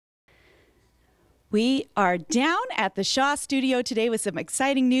We are down at the Shaw Studio today with some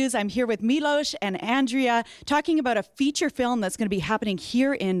exciting news. I'm here with Milosz and Andrea talking about a feature film that's going to be happening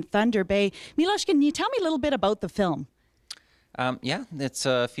here in Thunder Bay. Milosz, can you tell me a little bit about the film? Yeah, it's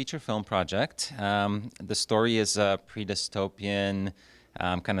a feature film project. The story is a pre-dystopian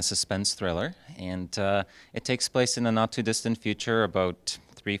kind of suspense thriller, and it takes place in a not too distant future, about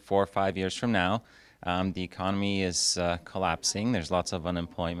 3, 4, 5 years from now. The economy is collapsing. There's lots of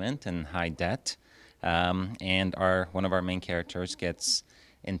unemployment and high debt. And one of our main characters gets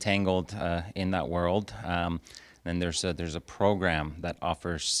entangled in that world. Then there's a program that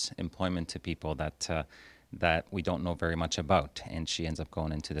offers employment to people that we don't know very much about, and she ends up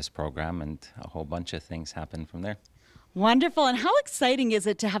going into this program, and a whole bunch of things happen from there. Wonderful. And how exciting is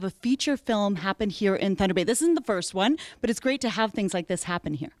it to have a feature film happen here in Thunder Bay? This isn't the first one, but it's great to have things like this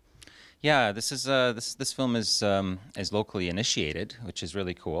happen here. Yeah, this film is locally initiated, which is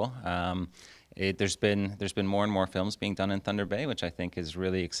really cool. There's been more and more films being done in Thunder Bay, which I think is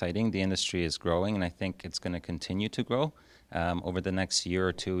really exciting. The industry is growing, and I think it's going to continue to grow. Over the next year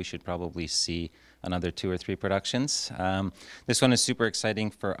or two, we should probably see another 2 or 3 productions. This one is super exciting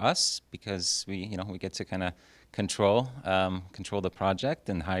for us because we get to kind of control the project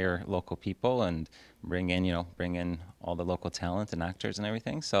and hire local people and bring in all the local talent and actors and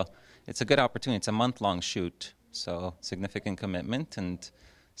everything. So it's a good opportunity. It's a month-long shoot, so significant commitment and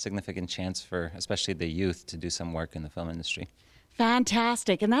significant chance for especially the youth to do some work in the film industry.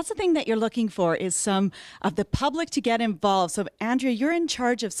 Fantastic. And that's the thing that you're looking for, is some of the public to get involved. So Andrea, you're in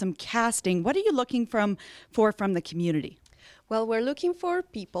charge of some casting. What are you looking from the community? Well, we're looking for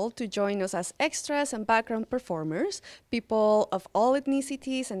people to join us as extras and background performers, people of all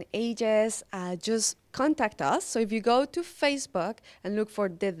ethnicities and ages. Just contact us. So if you go to Facebook and look for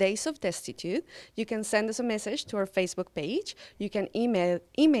the Days of Destitute, you can send us a message to our Facebook page. You can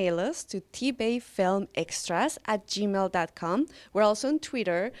email us to tbayfilmextras@gmail.com. We're also on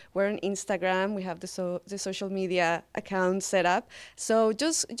Twitter. We're on Instagram. We have the social media account set up. So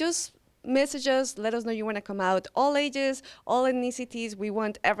just message us, let us know you want to come out. All ages, all ethnicities, we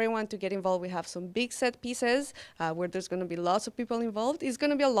want everyone to get involved. We have some big set pieces where there's going to be lots of people involved. It's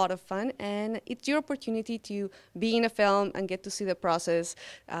going to be a lot of fun, and it's your opportunity to be in a film and get to see the process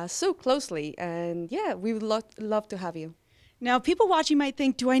so closely. And yeah, we would love to have you. Now, people watching might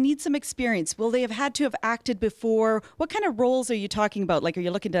think, do I need some experience? Will they have had to have acted before? What kind of roles are you talking about? Like, are you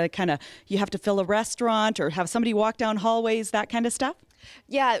looking to you have to fill a restaurant or have somebody walk down hallways, that kind of stuff?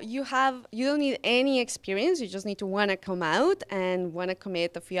 Yeah, you don't need any experience. You just need to want to come out and want to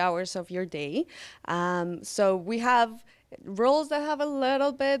commit a few hours of your day. So we have roles that have a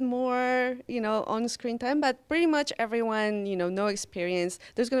little bit more, on-screen time, but pretty much everyone, no experience.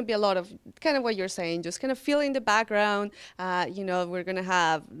 There's going to be a lot of kind of what you're saying, just kind of fill in the background. We're going to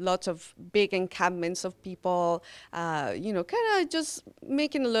have lots of big encampments of people, kind of just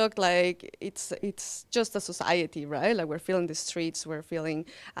making it look like it's just a society, right? Like we're feeling the streets, we're feeling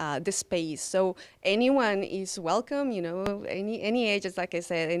the space. So anyone is welcome, any ages, like I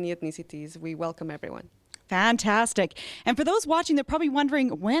said, any ethnicities, we welcome everyone. Fantastic. And for those watching, they're probably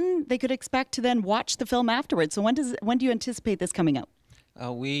wondering when they could expect to then watch the film afterwards. So when do you anticipate this coming out?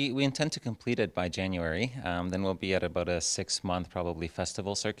 We intend to complete it by January. Then we'll be at about a 6-month probably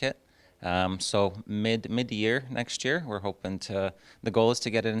festival circuit. So mid-year next year, we're hoping the goal is to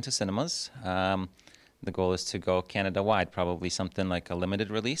get it into cinemas. The goal is to go Canada-wide, probably something like a limited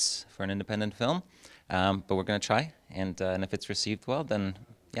release for an independent film. But we're going to try, and if it's received well, then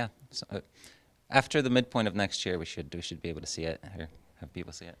yeah. After the midpoint of next year, we should be able to see it, or have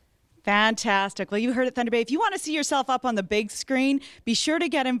people see it. Fantastic. Well, you heard it, Thunder Bay. If you want to see yourself up on the big screen, be sure to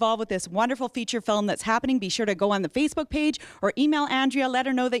get involved with this wonderful feature film that's happening. Be sure to go on the Facebook page or email Andrea, let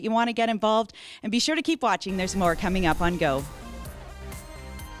her know that you want to get involved. And be sure to keep watching. There's more coming up on Go.